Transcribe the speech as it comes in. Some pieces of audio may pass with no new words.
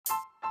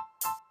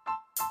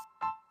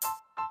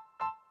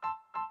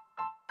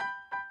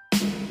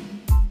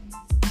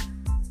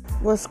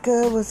What's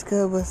good, what's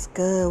good, what's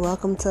good?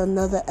 Welcome to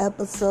another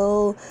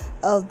episode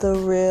of The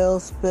Real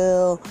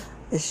Spill.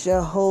 It's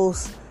your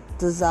host,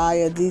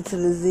 Desire, D to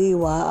the Z,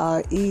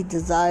 Y-R-E,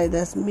 Desire.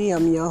 That's me.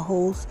 I'm your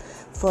host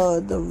for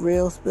The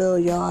Real Spill.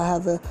 Y'all, I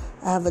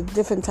have a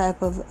different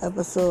type of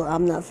episode.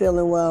 I'm not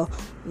feeling well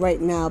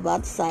right now, but I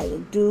decided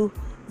to do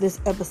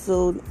this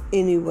episode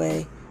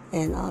anyway.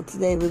 And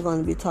today we're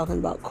going to be talking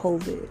about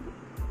COVID.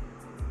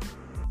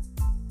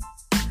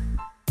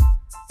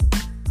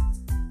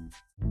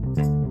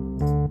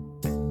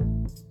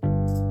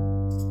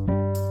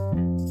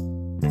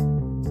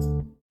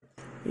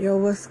 Yo,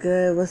 what's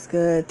good? What's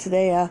good?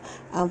 Today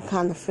I'm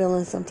kind of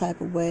feeling some type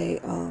of way.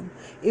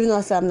 Even though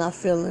I said I'm not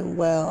feeling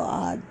well,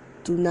 I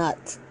do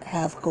not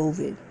have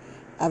COVID.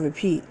 I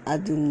repeat, I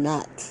do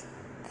not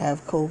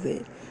have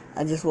COVID.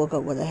 I just woke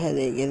up with a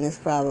headache, and it's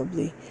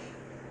probably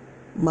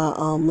my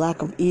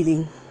lack of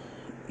eating,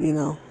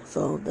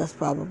 so that's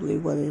probably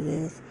what it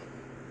is.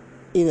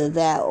 Either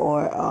that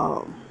or,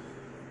 I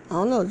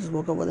don't know, just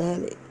woke up with a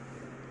headache.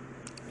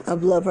 My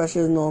blood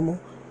pressure is normal.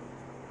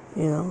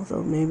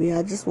 So maybe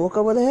I just woke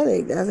up with a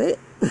headache. That's it.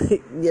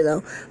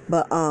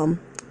 But I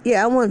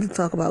wanted to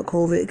talk about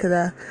COVID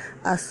because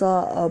I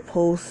saw a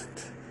post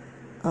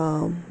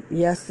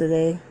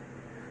yesterday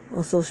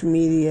on social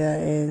media,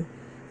 and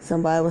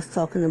somebody was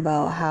talking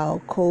about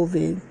how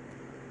COVID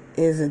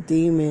is a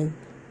demon.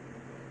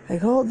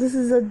 Like, oh, this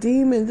is a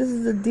demon. This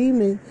is a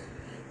demon.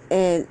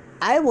 And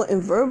I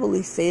wouldn't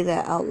verbally say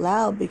that out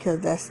loud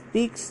because that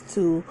speaks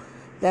to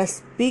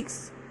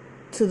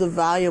the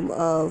volume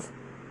of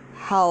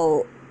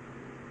how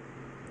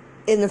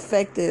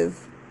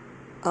ineffective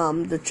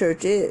the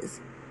church is.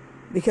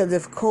 Because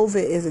if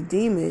COVID is a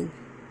demon,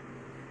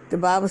 the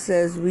Bible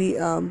says we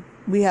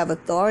have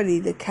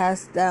authority to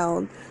cast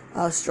down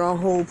a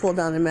stronghold, pull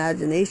down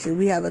imagination.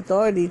 We have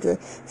authority to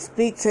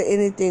speak to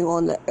anything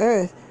on the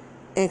earth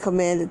and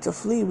command it to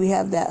flee. We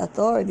have that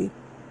authority.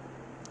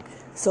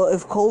 So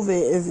if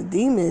COVID is a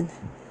demon,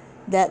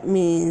 that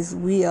means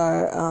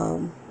we're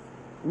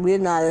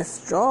not as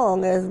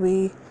strong as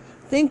we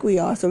think we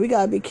are. So we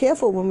gotta be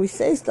careful when we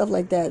say stuff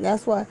like that.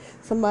 That's why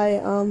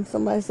somebody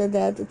said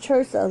that at the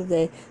church the other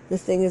day.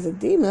 This thing is a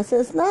demon. I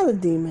said it's not a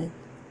demon.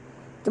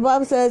 The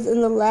Bible says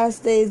in the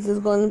last days there's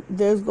going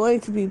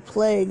to be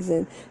plagues,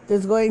 and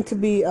there's going to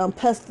be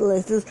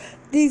pestilence.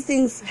 These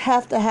things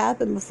have to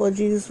happen before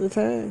Jesus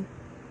returns.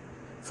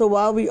 So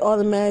why are we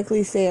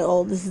automatically saying,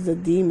 "Oh, this is a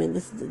demon.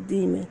 This is a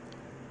demon"?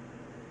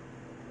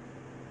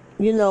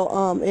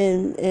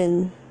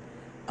 In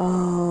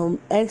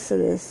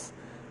Exodus,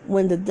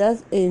 when the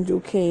death angel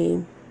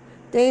came,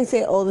 they didn't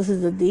say, "Oh, this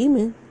is a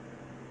demon."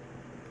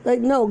 Like,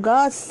 no,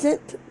 God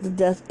sent the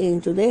death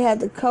angel. They had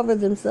to cover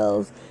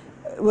themselves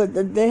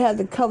they had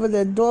to cover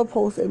their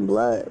doorposts in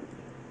blood.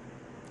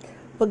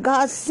 But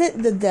God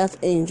sent the death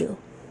angel.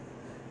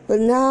 But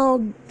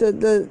now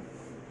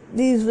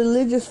these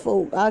religious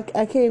folk, I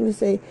can't even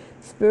say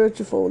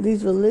spiritual folk,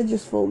 these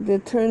religious folk, they're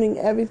turning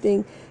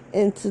everything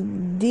into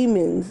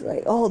demons.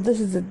 Like, oh, this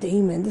is a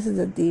demon. This is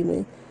a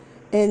demon.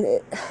 And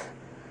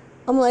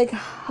I'm like,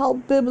 how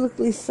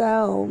biblically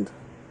sound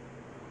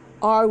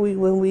are we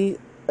when we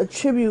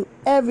attribute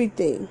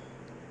everything?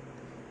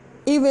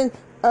 Even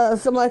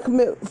somebody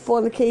commit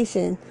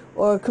fornication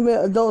or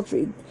commit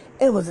adultery.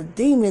 It was a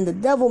demon. The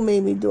devil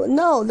made me do it.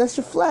 No, that's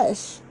your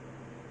flesh.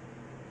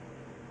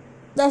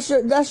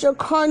 That's your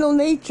carnal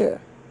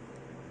nature.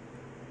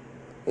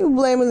 You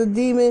blaming the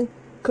demon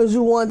because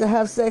you wanted to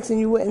have sex and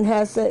you wouldn't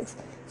have sex.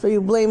 So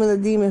you're blaming the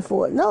demon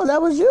for it. No,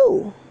 that was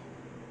you.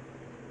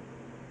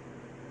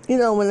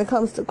 When it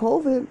comes to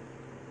COVID,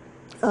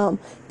 and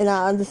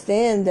I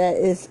understand that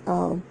it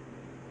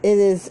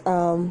is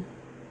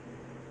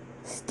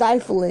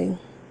stifling,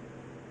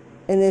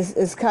 and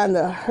it's kind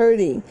of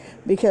hurting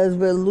because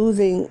we're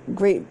losing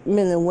great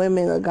men and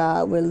women of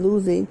God. We're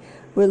losing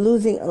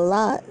a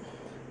lot,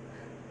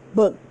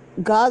 but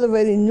God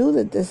already knew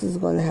that this is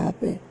going to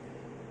happen.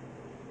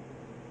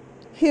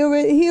 He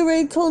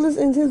already told us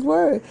in His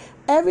Word.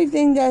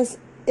 Everything that's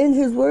in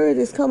His Word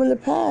is coming to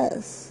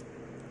pass.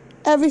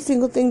 Every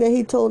single thing that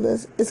He told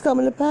us is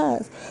coming to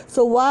pass.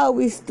 So why are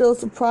we still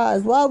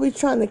surprised? Why are we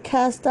trying to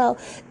cast out?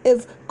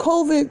 If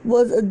COVID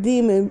was a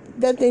demon,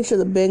 that thing should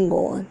have been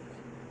gone.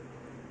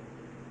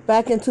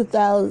 Back in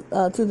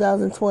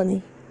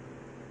 2020,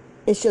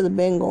 it should have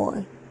been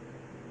gone.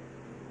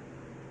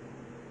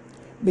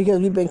 Because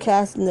we've been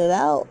casting it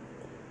out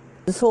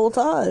this whole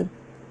time.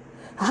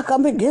 I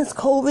come against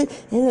COVID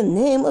in the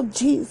name of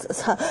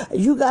Jesus.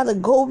 You got to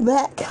go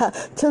back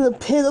to the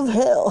pit of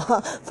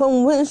hell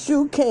from whence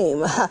you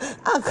came.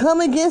 I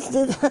come against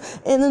it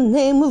in the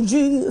name of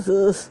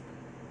Jesus.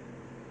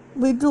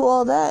 We do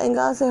all that, and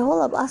God said,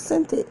 hold up, I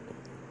sent it.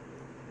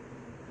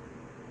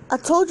 I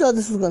told y'all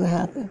this was going to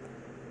happen.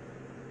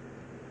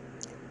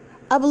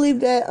 I believe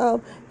that,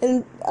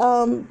 and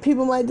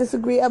people might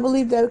disagree, I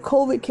believe that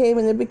COVID came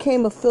and it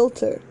became a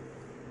filter.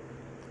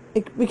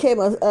 It became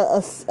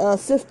a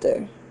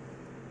sifter.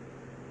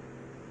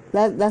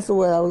 That's the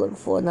word I was looking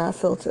for, not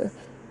filter.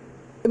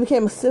 It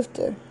became a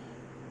sifter.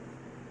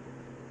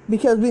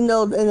 because we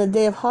know in the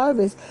day of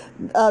harvest,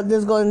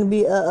 there's going to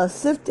be a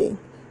sifting,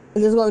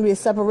 and there's going to be a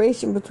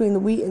separation between the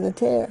wheat and the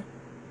tare.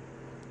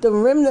 The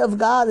remnant of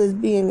God is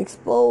being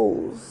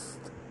exposed,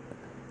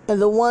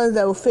 and the ones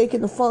that were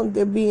faking the funk,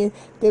 they're being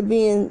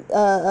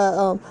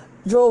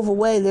drove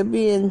away. They're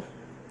being,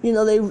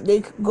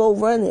 they go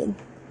running.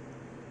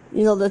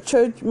 The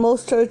church,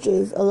 most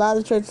churches, a lot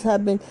of churches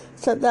have been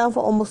shut down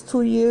for almost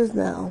 2 years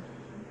now.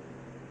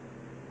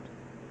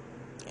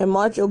 In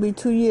March, it'll be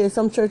 2 years.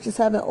 Some churches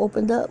haven't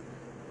opened up.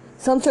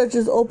 Some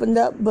churches opened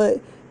up,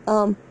 but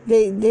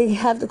they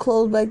have to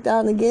close back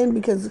down again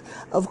because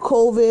of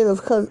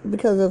COVID,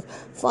 because of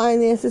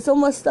finances. So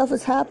much stuff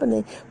is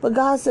happening. But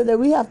God said that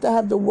we have to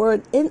have the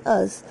word in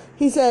us.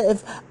 He said,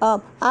 if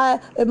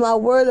my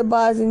word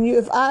abides in you,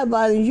 if I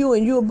abide in you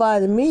and you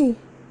abide in me,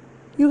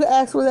 you can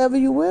ask whatever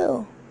you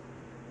will.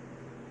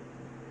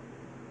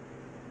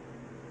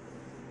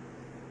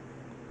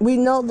 We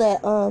know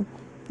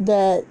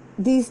that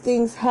these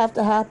things have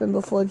to happen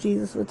before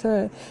Jesus'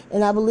 return.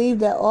 And I believe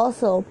that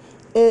also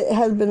it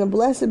has been a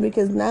blessing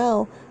because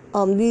now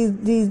these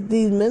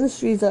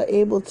ministries are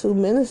able to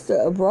minister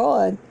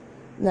abroad.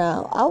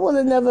 Now, I would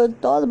have never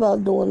thought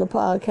about doing the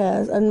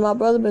podcast. And my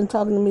brother been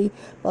talking to me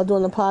about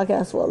doing the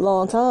podcast for a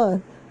long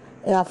time.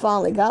 And I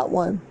finally got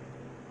one.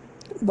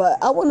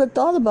 But I wouldn't have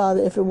thought about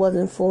it if it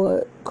wasn't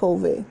for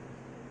COVID.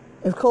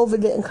 If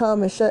COVID didn't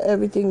come and shut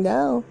everything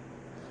down,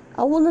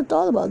 I wouldn't have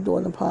thought about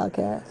doing the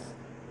podcast.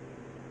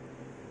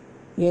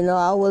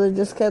 I would have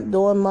just kept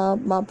doing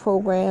my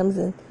programs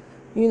and,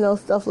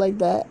 stuff like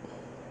that.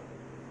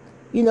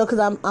 Because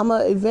I'm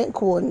an event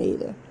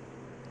coordinator.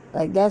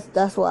 Like,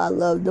 that's what I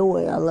love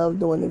doing. I love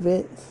doing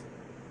events.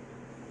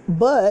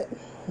 But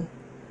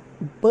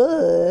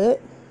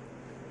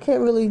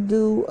can't really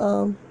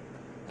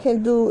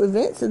can't do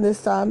events in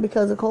this time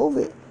because of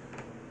COVID.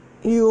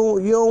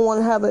 You don't want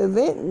to have an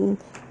event and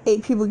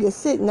 8 people get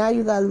sick. Now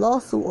you got a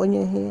lawsuit on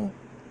your hand.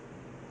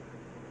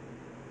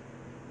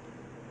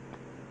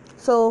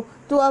 So,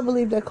 do I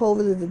believe that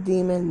COVID is a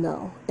demon?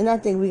 No. And I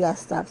think we got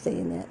to stop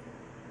saying that.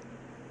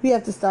 We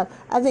have to stop.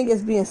 I think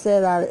it's being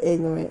said out of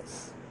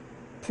ignorance.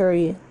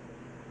 Period.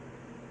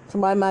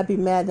 Somebody might be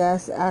mad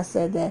that I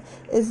said that.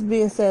 It's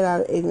being said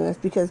out of ignorance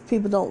because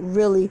people don't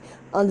really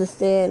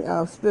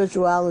understand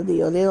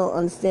spirituality, or they don't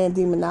understand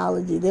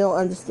demonology. They don't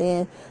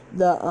understand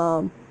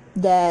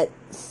that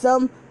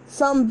some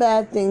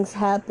bad things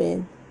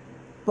happen,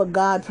 but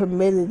God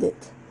permitted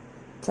it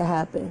to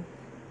happen.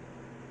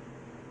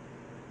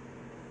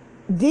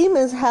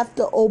 Demons have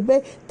to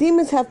obey.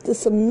 Demons have to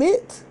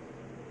submit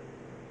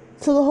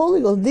to the Holy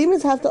Ghost.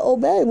 Demons have to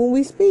obey when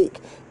we speak.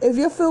 If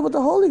you're filled with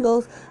the Holy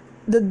Ghost,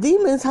 the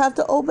demons have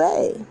to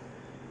obey.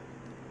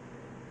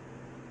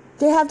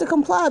 They have to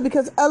comply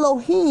because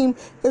Elohim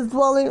is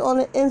dwelling on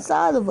the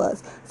inside of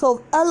us. So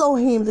if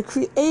Elohim, the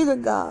Creator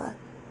God,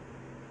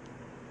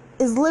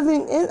 is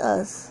living in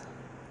us,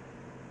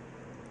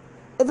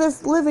 if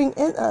it's living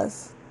in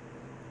us,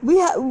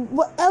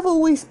 whatever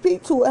we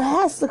speak to, it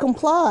has to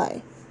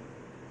comply.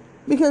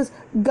 Because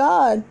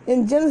God,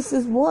 in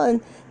Genesis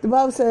 1, the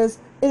Bible says,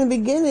 in the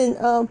beginning,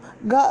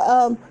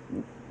 God,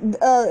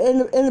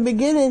 in the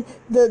beginning,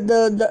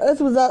 the earth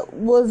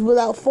was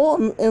without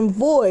form and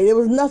void. There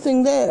was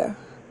nothing there.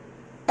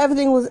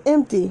 Everything was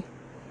empty.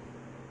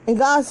 And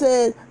God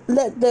said,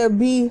 "Let there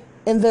be,"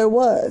 and there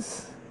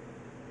was.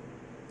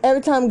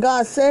 Every time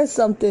God said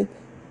something,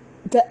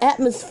 the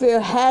atmosphere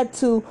had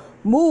to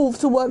move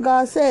to what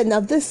God said.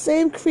 Now, this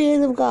same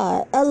creative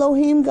God,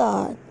 Elohim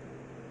God,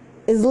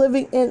 is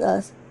living in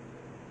us.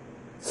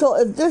 So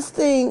if this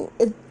thing,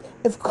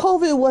 if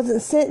COVID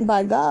wasn't sent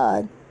by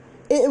God,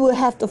 it would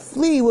have to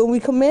flee when we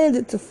command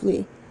it to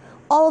flee.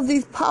 All of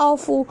these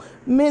powerful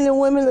men and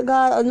women of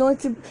God,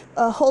 anointed,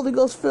 Holy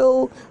Ghost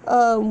filled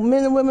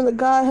men and women of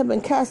God have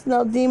been casting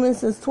out demons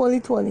since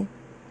 2020.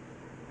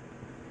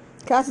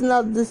 Casting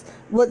out this,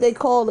 what they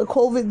call the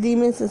COVID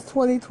demon, since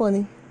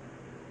 2020.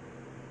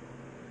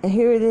 And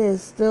here it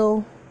is,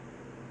 still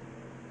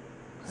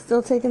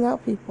taking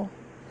out people.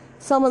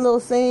 Some of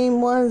those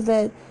same ones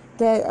that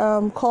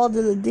called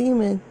it a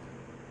demon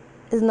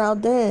is now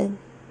dead.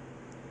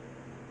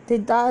 They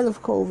died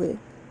of COVID.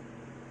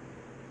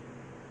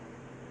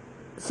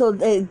 So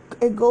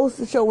it goes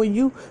to show when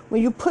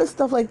you put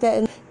stuff like that,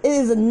 and it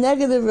is a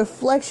negative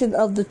reflection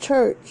of the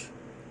church.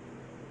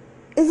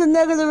 It's a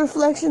negative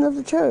reflection of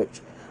the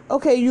church.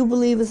 Okay, you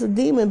believe it's a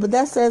demon, but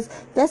that says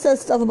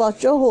stuff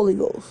about your Holy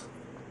Ghost.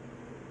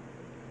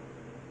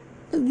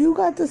 You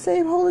got the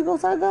same Holy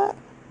Ghost I got?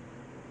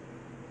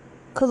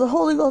 Because the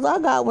Holy Ghost I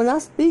got, when I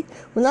speak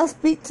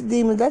to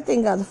demons, that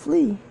thing got to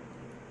flee.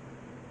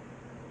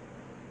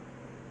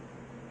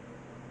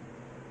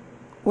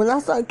 When I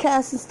start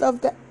casting stuff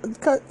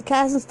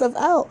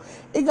out,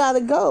 it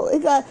gotta go.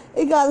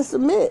 It gotta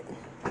submit.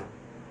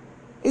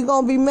 It's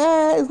gonna be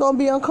mad. It's gonna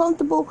be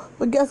uncomfortable.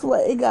 But guess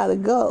what? It gotta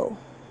go.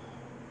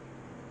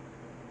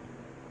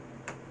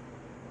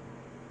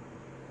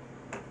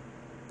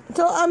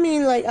 So I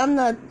mean, like, I'm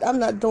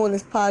not doing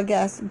this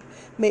podcast to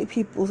make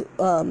people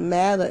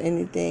mad or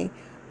anything,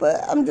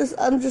 but I'm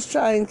just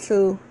trying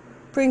to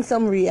bring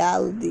some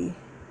reality,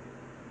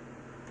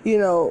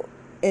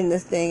 in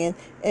this thing,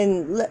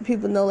 and let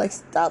people know, like,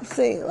 stop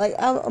saying, like,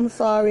 I'm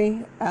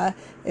sorry,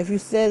 if you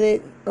said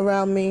it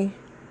around me.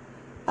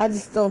 I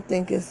just don't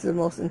think it's the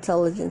most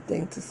intelligent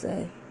thing to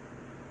say,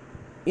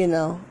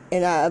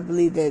 and I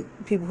believe that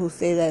people who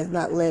say that is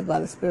not led by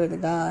the Spirit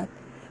of God,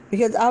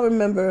 because I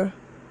remember,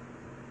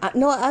 I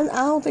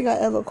don't think I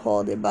ever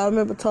called it, but I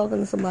remember talking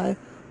to somebody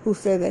who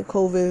said that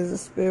COVID is a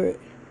spirit,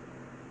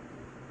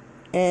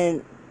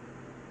 and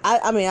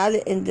I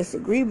didn't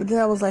disagree, but then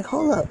I was like,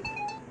 hold up.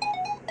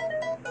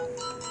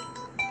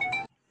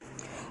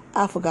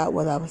 I forgot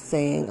what I was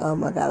saying.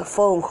 I got a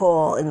phone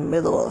call in the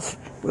middle of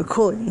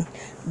recording,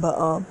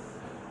 but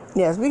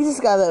yes, we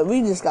just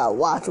gotta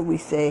watch what we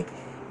say.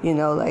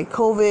 Like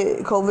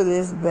COVID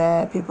is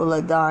bad. People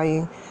are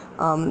dying.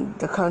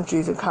 The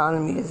country's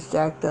economy is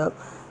jacked up,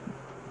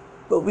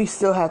 but we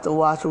still have to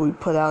watch what we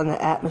put out in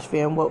the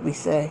atmosphere and what we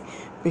say,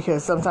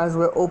 because sometimes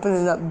we're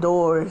opening up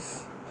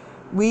doors.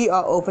 We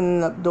are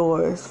opening up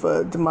doors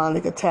for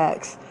demonic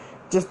attacks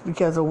just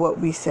because of what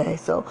we say.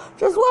 So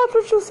just watch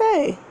what you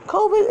say.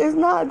 COVID is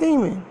not a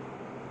demon.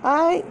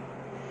 Alright?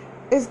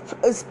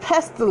 It's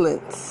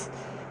pestilence.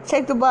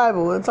 Check the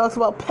Bible. It talks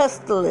about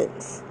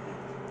pestilence.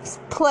 It's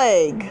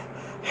plague.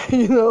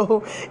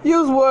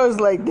 Use words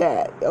like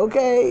that.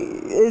 Okay?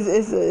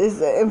 It's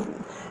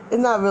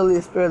not really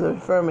a spirit of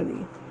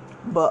infirmity.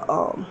 But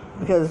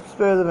because the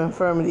spirit of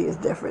infirmity is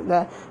different.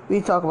 That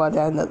we talk about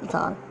that another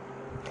time.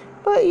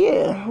 But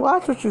yeah,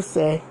 watch what you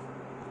say.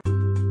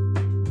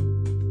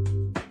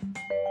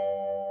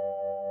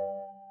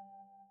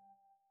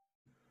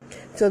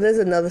 So there's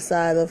another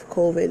side of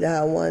COVID that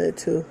I wanted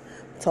to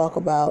talk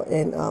about,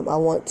 and I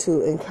want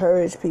to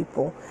encourage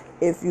people,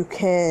 if you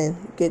can,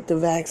 get the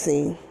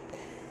vaccine.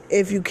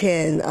 If you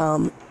can,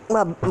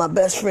 my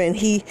best friend,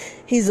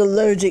 he's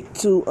allergic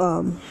to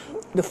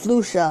the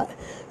flu shot,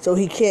 so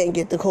he can't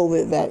get the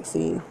COVID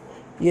vaccine.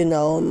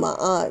 My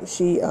aunt,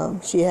 she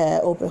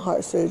had open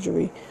heart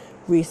surgery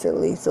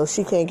recently, so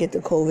she can't get the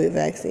COVID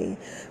vaccine.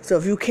 So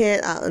if you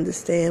can't, I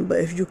understand, but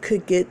if you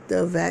could get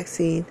the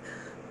vaccine,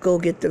 go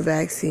get the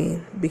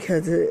vaccine,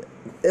 because it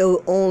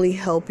will only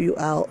help you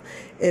out.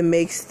 It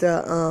makes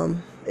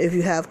if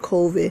you have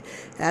COVID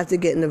after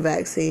getting the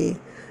vaccine,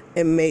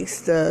 it makes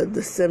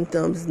the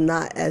symptoms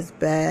not as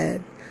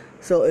bad.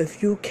 So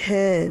if you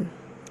can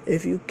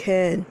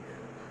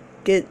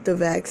get the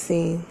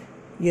vaccine,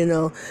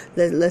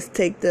 let's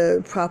take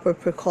the proper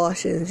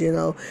precautions.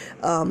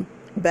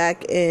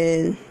 Back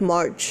in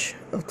March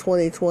of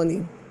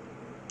 2020.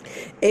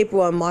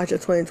 April and March of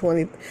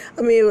 2020.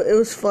 It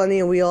was funny,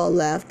 and we all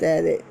laughed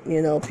at it.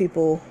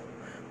 People,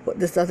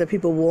 the stuff that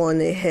people wore on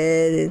their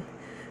head,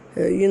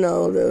 and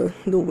the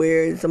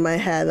weird. Somebody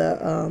had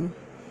a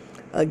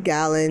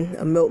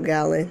milk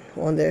gallon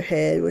on their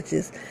head, which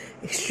is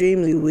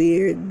extremely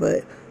weird,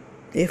 but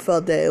they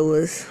felt that it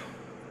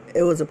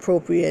was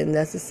appropriate and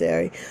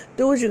necessary.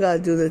 Do what you gotta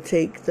do to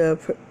take the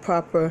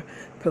proper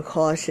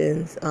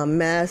precautions.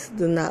 Masks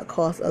do not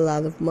cost a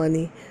lot of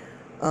money.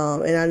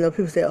 And I know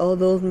people say, oh,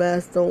 those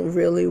masks don't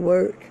really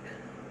work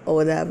or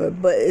whatever,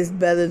 but it's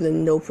better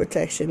than no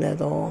protection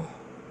at all.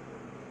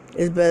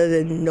 It's better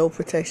than no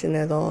protection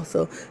at all.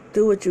 So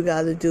do what you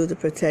got to do to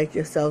protect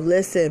yourself.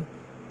 Listen.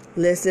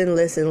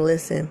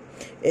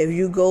 If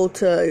you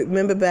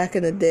remember back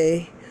in the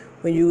day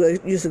when you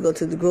used to go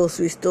to the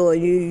grocery store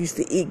and you used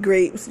to eat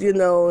grapes,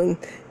 and,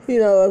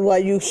 while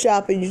you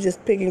shopping, you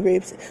just picking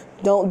grapes.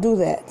 Don't do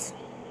that.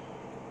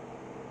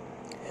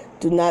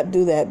 Do not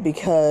do that,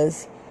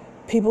 because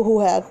people who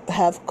have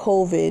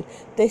COVID,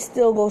 they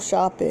still go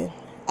shopping.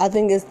 I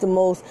think it's the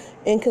most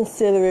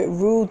inconsiderate,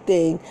 rude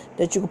thing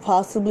that you could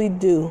possibly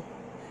do,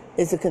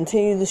 is to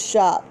continue to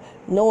shop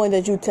knowing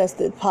that you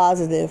tested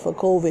positive for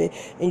COVID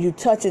and you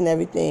touching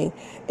everything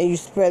and you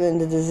spreading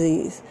the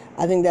disease.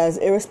 I think that is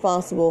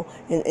irresponsible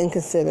and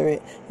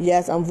inconsiderate.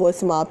 Yes, I'm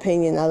voicing my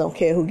opinion. I don't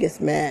care who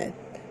gets mad,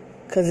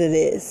 because it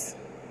is.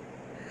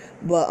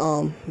 But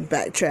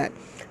backtrack.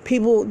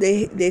 People,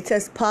 they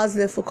test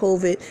positive for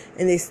COVID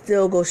and they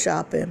still go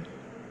shopping.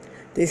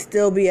 They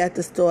still be at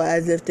the store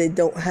as if they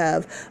don't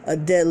have a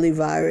deadly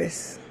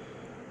virus.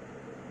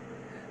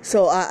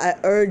 So I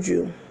urge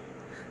you,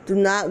 do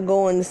not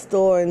go in the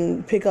store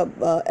and pick up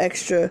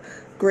extra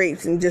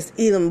grapes and just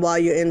eat them while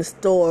you're in the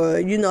store.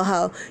 You know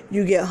how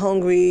you get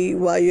hungry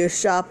while you're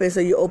shopping, so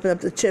you open up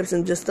the chips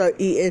and just start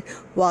eating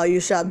while you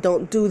shop.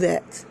 Don't do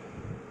that.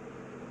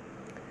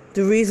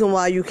 The reason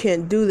why you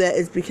can't do that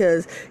is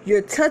because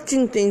you're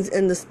touching things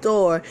in the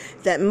store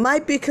that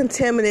might be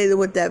contaminated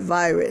with that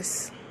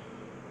virus.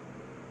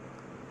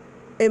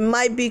 It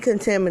might be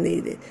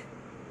contaminated.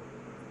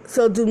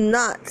 So do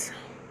not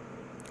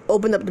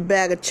open up the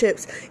bag of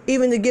chips,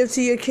 even to give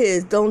to your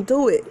kids. Don't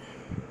do it.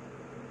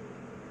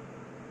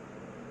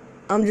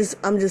 I'm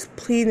just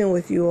pleading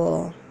with you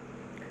all.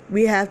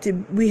 We have to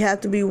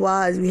be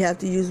wise. We have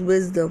to use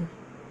wisdom.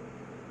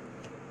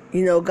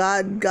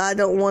 God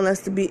don't want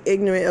us to be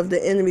ignorant of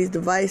the enemy's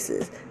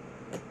devices.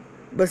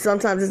 But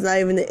sometimes it's not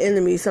even the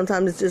enemy.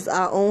 Sometimes it's just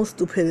our own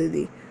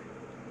stupidity.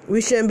 We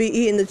shouldn't be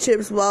eating the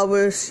chips while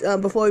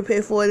before we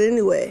pay for it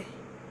anyway.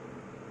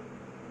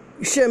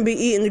 You shouldn't be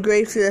eating the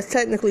grapes because that's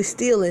technically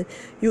stealing.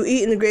 You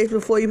eating the grapes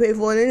before you pay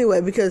for it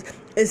anyway because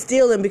it's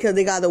stealing because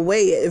they got to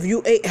weigh it. If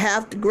you ate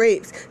half the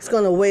grapes, it's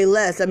going to weigh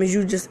less. That means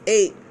you just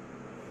ate.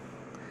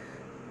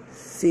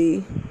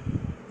 See?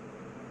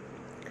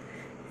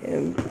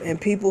 And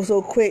people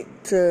so quick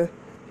to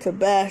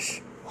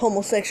bash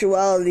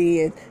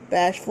homosexuality and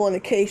bash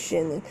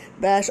fornication and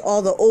bash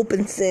all the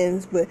open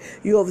sins, but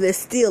you over there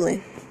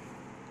stealing.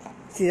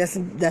 See,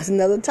 that's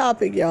another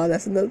topic, y'all.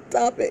 That's another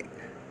topic.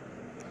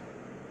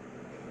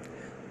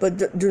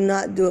 But do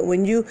not do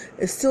it.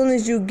 As soon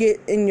as you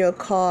get in your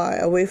car,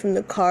 away from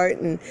the cart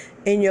and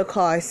in your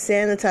car,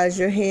 sanitize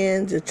your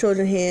hands, your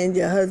children's hands,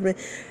 your husband,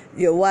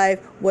 your wife,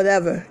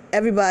 whatever.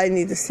 Everybody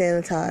needs to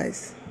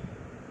sanitize.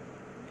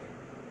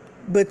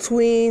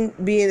 Between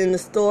being in the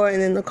store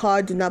and in the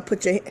car, do not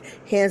put your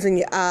hands on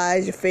your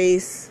eyes, your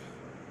face.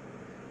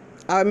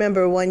 I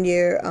remember one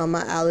year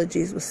my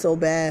allergies were so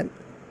bad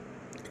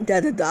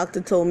that the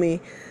doctor told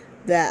me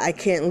that I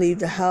can't leave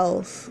the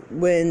house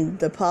when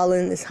the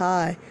pollen is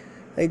high.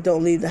 Like,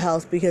 don't leave the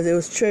house because it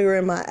was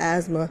triggering my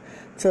asthma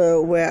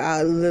to where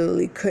I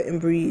literally couldn't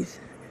breathe.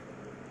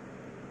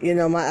 You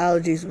know, my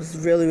allergies was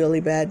really,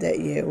 really bad that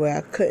year where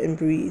I couldn't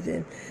breathe.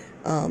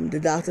 And the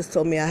doctors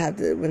told me I have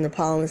to, when the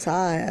pollen is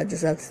high, I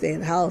just have to stay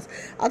in the house.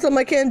 I told them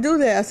I can't do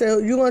that. I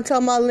said, you going to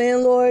tell my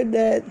landlord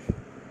that,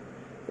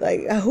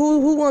 like,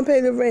 who going to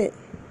pay the rent?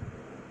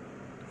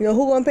 You know,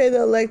 who going to pay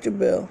the electric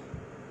bill?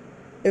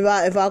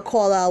 If I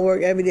call out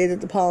work every day that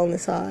the pollen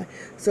is high.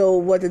 So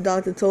what the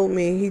doctor told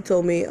me, he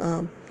told me,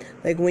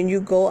 like, when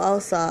you go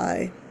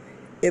outside,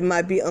 it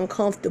might be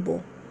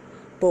uncomfortable,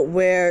 but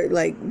wear,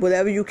 like,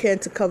 whatever you can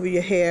to cover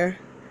your hair.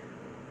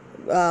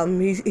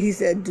 He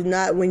said, do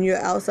not, when you're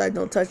outside,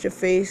 don't touch your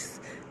face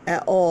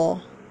at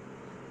all.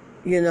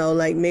 You know,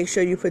 like, make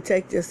sure you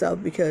protect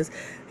yourself because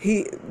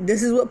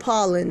this is what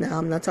pollen, now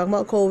I'm not talking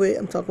about COVID,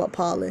 I'm talking about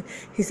pollen.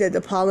 He said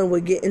the pollen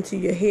would get into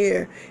your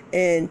hair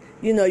and,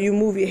 you know, you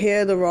move your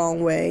hair the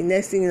wrong way.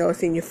 Next thing you know,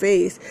 it's in your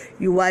face.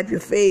 You wipe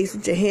your face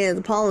with your hands,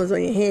 the pollen's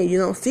on your hand, you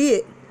don't see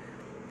it.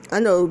 I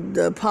know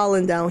the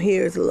pollen down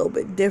here is a little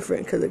bit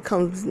different because it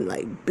comes in,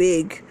 like,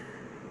 big,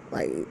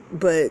 like,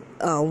 but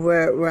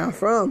where I'm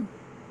from,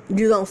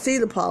 you don't see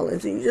the pollen,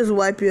 so you just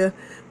wipe your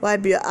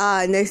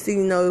eye. Next thing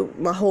you know,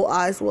 my whole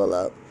eye swell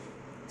up.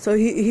 So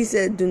he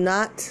said, do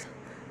not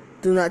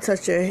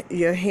touch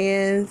your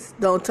hands.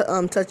 Don't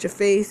touch your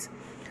face.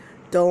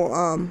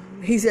 Don't.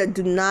 He said,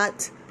 do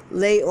not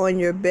lay on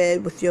your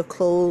bed with your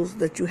clothes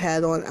that you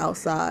had on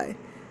outside.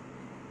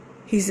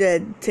 He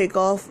said, take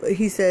off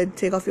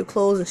your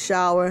clothes and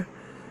shower.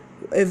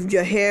 If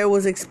your hair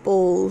was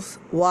exposed,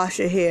 wash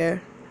your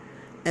hair.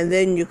 And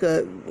then you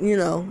could, you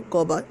know,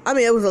 go about. I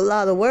mean, it was a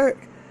lot of work,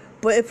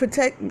 but it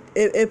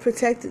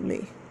protected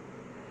me.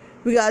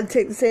 We got to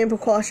take the same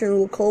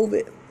precaution with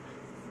COVID.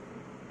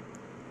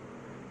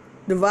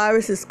 The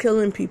virus is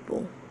killing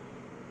people.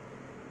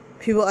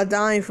 People are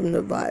dying from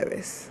the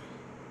virus.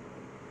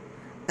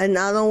 And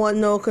I don't want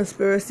no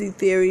conspiracy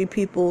theory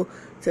people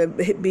to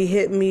be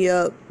hitting me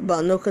up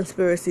about no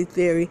conspiracy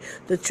theory.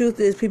 The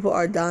truth is people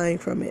are dying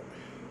from it.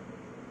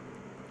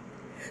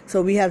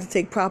 So we have to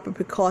take proper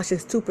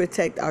precautions to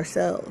protect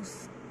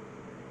ourselves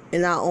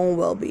and our own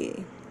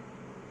well-being.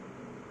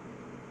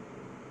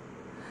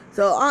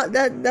 So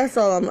that's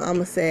all I'm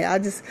gonna say. I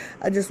just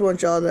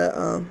want y'all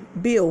to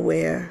be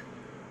aware.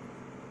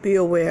 Be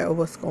aware of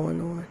what's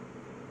going on.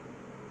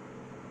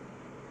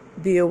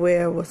 Be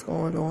aware of what's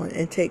going on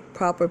and take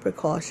proper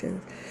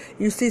precautions.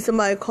 You see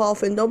somebody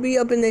coughing, don't be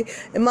up in there.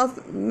 And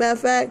matter of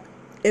fact,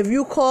 if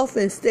you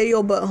coughing, stay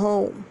your butt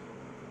home.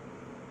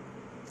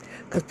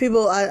 Because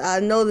people, I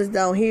noticed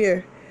down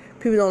here,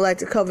 people don't like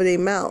to cover their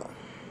mouth.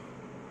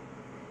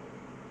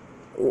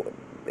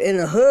 In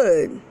the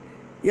hood,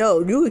 yo,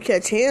 you could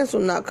catch hands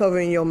from not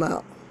covering your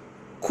mouth.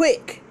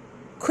 Quick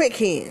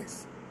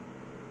hands.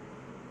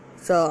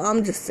 So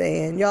I'm just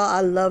saying, y'all,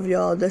 I love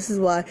y'all. This is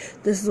why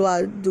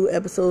I do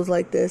episodes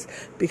like this,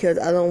 because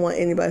I don't want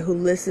anybody who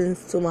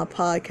listens to my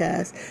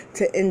podcast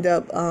to end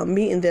up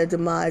meeting their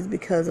demise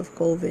because of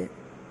COVID.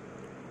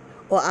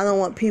 Or I don't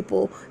want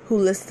people who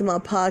listen to my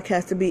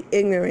podcast to be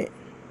ignorant.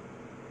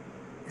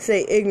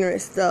 Say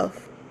ignorant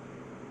stuff.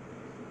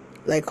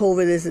 Like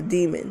COVID is a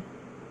demon.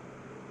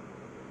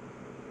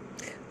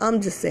 I'm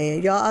just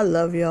saying, y'all, I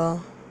love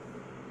y'all.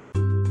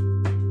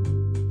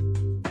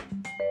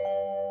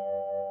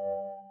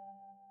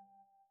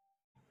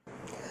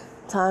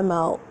 Time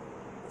out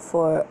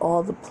for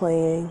all the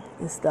playing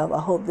and stuff. I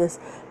hope this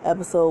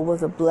episode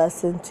was a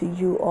blessing to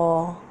you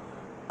all.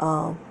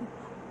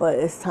 But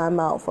it's time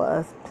out for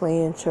us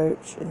playing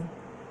church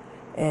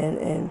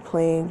and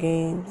playing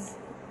games.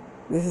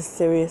 This is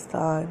serious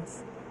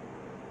times.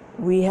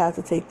 We have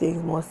to take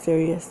things more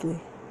seriously.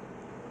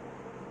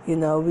 You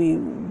know,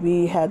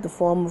 we had the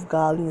form of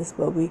godliness,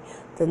 but we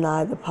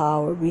denied the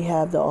power. We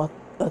have the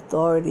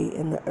authority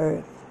in the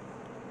earth.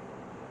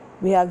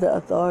 We have the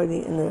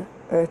authority in the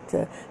earth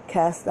to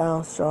cast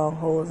down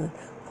strongholds and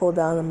pull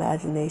down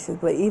imaginations,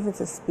 but even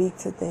to speak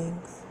to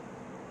things.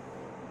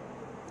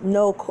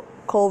 No,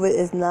 COVID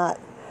is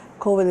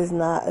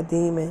not a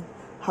demon.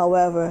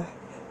 However,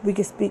 we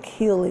can speak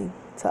healing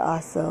to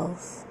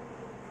ourselves.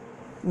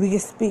 We can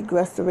speak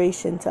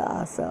restoration to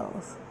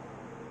ourselves.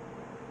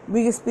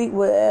 We can speak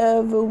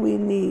whatever we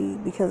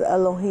need because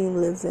Elohim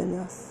lives in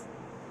us.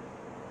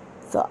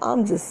 So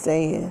I'm just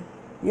saying,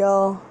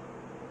 y'all,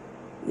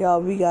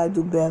 we gotta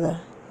do better.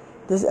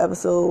 This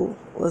episode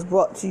was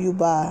brought to you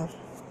by